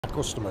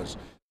customers.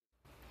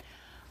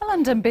 A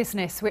London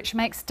business which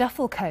makes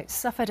duffel coats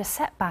suffered a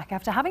setback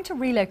after having to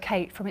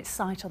relocate from its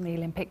site on the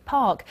Olympic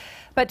Park.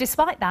 But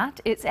despite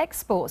that, its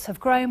exports have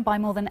grown by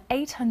more than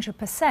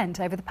 800%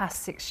 over the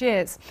past 6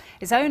 years.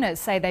 Its owners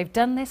say they've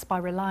done this by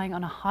relying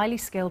on a highly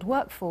skilled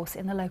workforce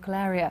in the local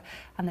area,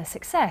 and their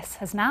success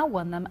has now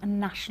won them a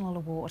national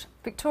award.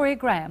 Victoria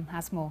Graham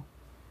has more.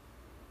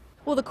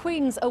 Well, the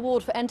Queen's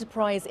Award for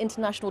Enterprise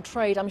International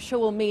Trade, I'm sure,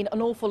 will mean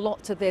an awful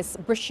lot to this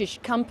British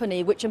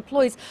company, which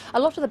employs a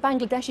lot of the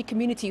Bangladeshi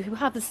community who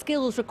have the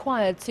skills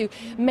required to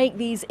make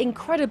these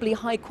incredibly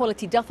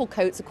high-quality duffel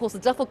coats. Of course, the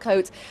duffel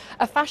coat,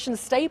 a fashion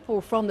staple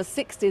from the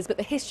 60s, but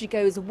the history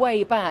goes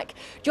way back.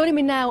 Joining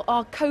me now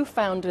are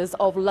co-founders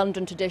of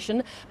London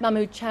Tradition,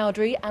 Mamun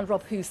Chowdhury and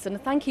Rob Houston.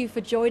 Thank you for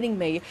joining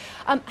me.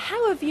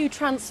 How have you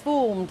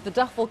transformed the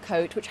duffel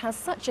coat, which has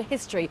such a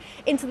history,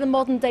 into the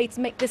modern day to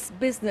make this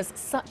business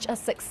such a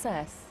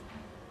success?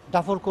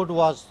 Duffel coat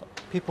was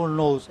people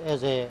knows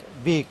as a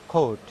big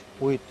coat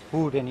with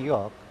hood and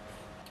yoke.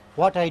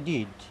 What I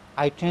did,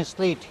 I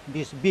translate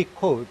this big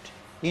coat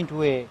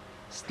into a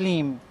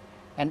slim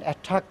and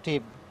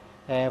attractive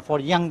for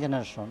young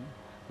generation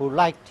who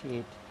liked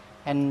it.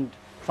 And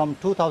from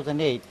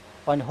 2008,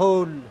 when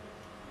whole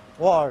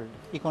world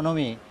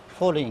economy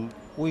falling,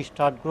 we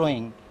start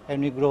growing,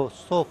 and we grow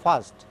so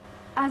fast.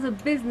 As a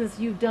business,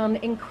 you've done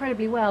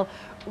incredibly well.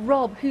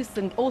 Rob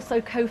Houston,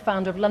 also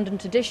co-founder of London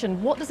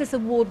Tradition, what does this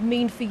award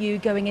mean for you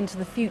going into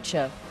the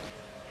future?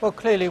 Well,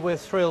 clearly we're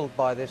thrilled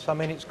by this. I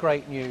mean, it's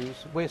great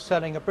news. We're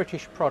selling a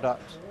British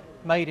product,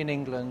 made in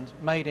England,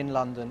 made in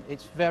London.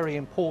 It's very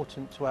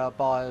important to our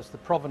buyers, the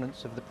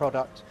provenance of the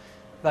product.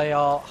 They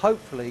are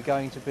hopefully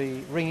going to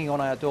be ringing on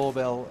our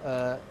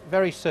doorbell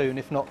very soon,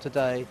 if not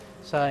today,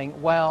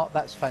 saying, wow,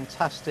 that's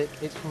fantastic.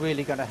 It's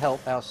really going to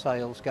help our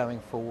sales going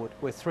forward.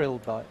 We're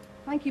thrilled by it.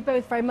 Thank you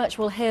both very much.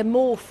 We'll hear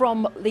more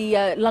from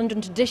the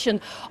London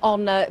Tradition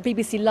on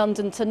BBC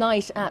London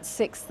tonight at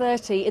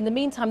 6:30. In the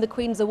meantime, the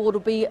Queen's Award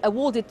will be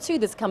awarded to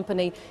this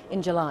company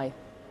in July.